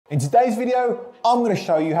In today's video, I'm going to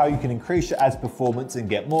show you how you can increase your ads performance and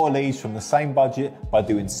get more leads from the same budget by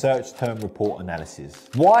doing search term report analysis.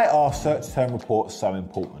 Why are search term reports so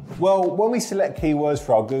important? Well, when we select keywords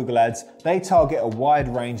for our Google ads, they target a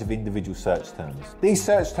wide range of individual search terms. These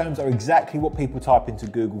search terms are exactly what people type into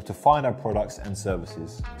Google to find our products and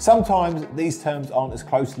services. Sometimes these terms aren't as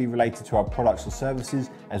closely related to our products or services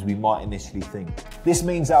as we might initially think. This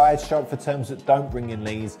means our ads show up for terms that don't bring in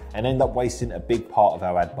leads and end up wasting a big part of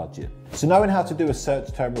our ad budget. So knowing how to do a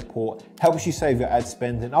search term report helps you save your ad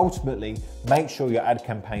spend and ultimately make sure your ad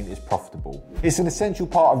campaign is profitable. It's an essential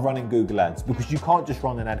part of running Google ads because you can't just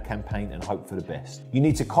run an ad campaign and hope for the best. You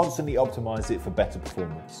need to constantly optimize it for better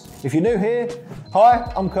performance. If you're new here,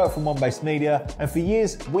 hi, I'm Kurt from One-Base Media, and for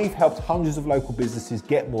years we've helped hundreds of local businesses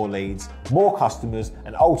get more leads, more customers,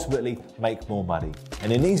 and ultimately make more money.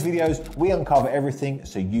 And in these videos, we uncover everything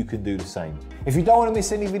so you can do the same. If you don't want to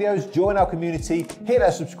miss any videos, join our community, hit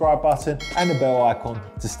that subscribe button and the bell icon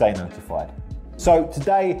to stay notified. So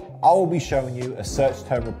today, I will be showing you a search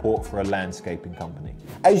term report for a landscaping company.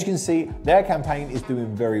 As you can see, their campaign is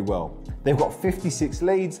doing very well. They've got 56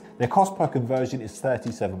 leads, their cost per conversion is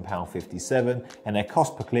 £37.57, and their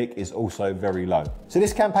cost per click is also very low. So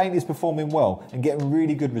this campaign is performing well and getting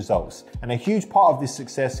really good results. And a huge part of this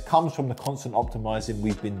success comes from the constant optimizing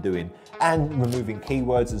we've been doing and removing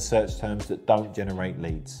keywords and search terms that don't generate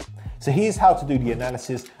leads. So here's how to do the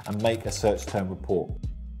analysis and make a search term report.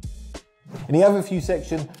 In the overview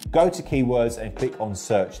section, go to keywords and click on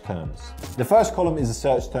search terms. The first column is a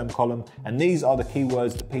search term column, and these are the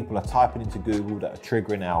keywords that people are typing into Google that are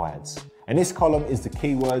triggering our ads. And this column is the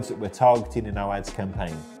keywords that we're targeting in our ads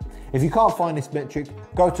campaign. If you can't find this metric,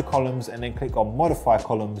 go to columns and then click on modify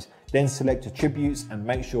columns, then select attributes and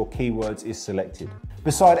make sure keywords is selected.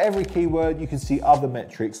 Beside every keyword, you can see other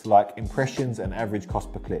metrics like impressions and average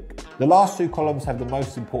cost per click. The last two columns have the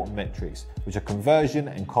most important metrics, which are conversion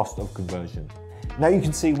and cost of conversion. Now you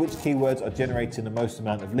can see which keywords are generating the most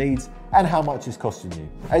amount of leads and how much it's costing you.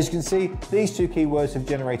 As you can see, these two keywords have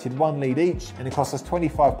generated one lead each and it costs us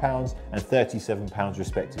 £25 and £37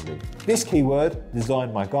 respectively. This keyword,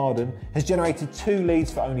 Design My Garden, has generated 2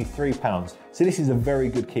 leads for only £3, so this is a very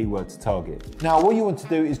good keyword to target. Now what you want to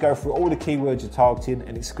do is go through all the keywords you're targeting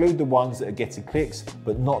and exclude the ones that are getting clicks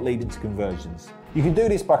but not leading to conversions. You can do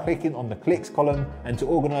this by clicking on the clicks column and to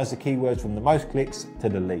organise the keywords from the most clicks to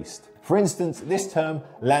the least. For instance, this term,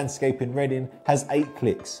 landscaping Reading, has 8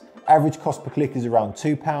 clicks. Average cost per click is around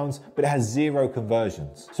 £2, but it has 0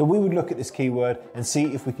 conversions. So we would look at this keyword and see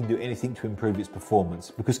if we can do anything to improve its performance,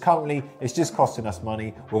 because currently it's just costing us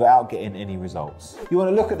money without getting any results. You want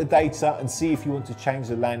to look at the data and see if you want to change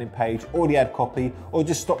the landing page or the ad copy, or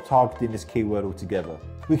just stop targeting this keyword altogether.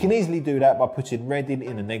 We can easily do that by putting Reading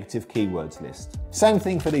in a negative keywords list. Same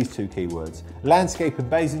thing for these two keywords, landscaping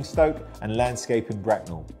Basingstoke and landscaping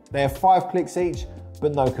Bracknell. They have 5 clicks each,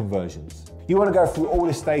 but no conversions. You want to go through all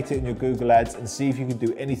this data in your Google ads and see if you can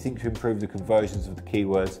do anything to improve the conversions of the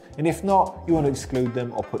keywords, and if not, you want to exclude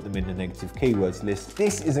them or put them in the negative keywords list.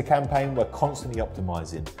 This is a campaign we're constantly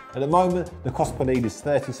optimizing. At the moment, the cost per lead is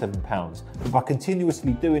 £37, but by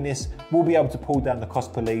continuously doing this, we'll be able to pull down the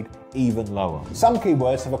cost per lead even lower. Some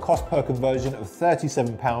keywords have a cost per conversion of £37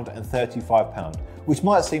 and £35, which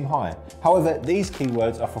might seem high. However, these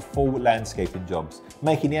keywords are for full landscaping jobs,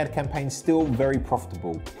 making the ad campaign still very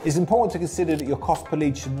profitable. It's important to consider that your cost per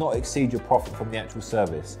lead should not exceed your profit from the actual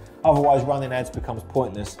service. Otherwise, running ads becomes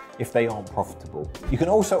pointless if they aren't profitable. You can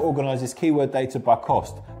also organise this keyword data by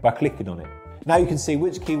cost by clicking on it. Now you can see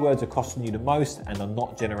which keywords are costing you the most and are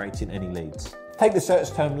not generating any leads. Take the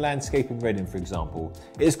search term landscaping Reading for example.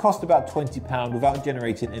 It has cost about £20 without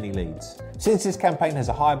generating any leads. Since this campaign has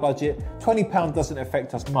a high budget, £20 doesn't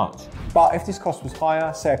affect us much. But if this cost was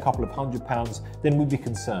higher, say a couple of £100, then we'd be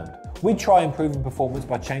concerned. We'd try improving performance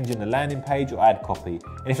by changing the landing page or ad copy.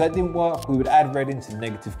 And if that didn't work, we would add Reading to the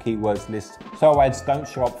negative keywords list so our ads don't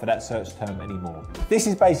show up for that search term anymore. This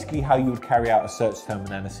is basically how you would carry out a search term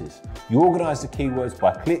analysis. You organise the keywords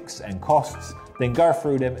by clicks and costs, then go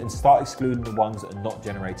through them and start excluding the ones that are not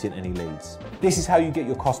generating any leads. This is how you get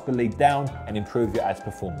your cost per lead down and improve your ads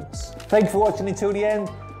performance. Thank you for watching until the end.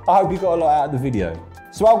 I hope you got a lot out of the video.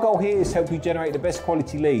 So our goal here is to help you generate the best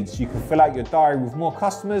quality leads so you can fill out your diary with more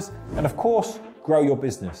customers and of course, grow your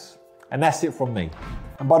business. And that's it from me.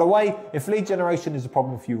 And by the way, if lead generation is a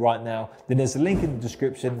problem for you right now, then there's a link in the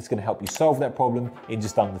description that's going to help you solve that problem in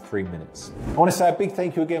just under 3 minutes. I want to say a big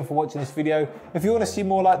thank you again for watching this video. If you want to see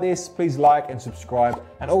more like this, please like and subscribe,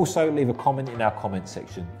 and also leave a comment in our comment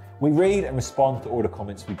section. We read and respond to all the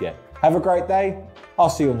comments we get. Have a great day. I'll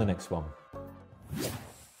see you on the next one.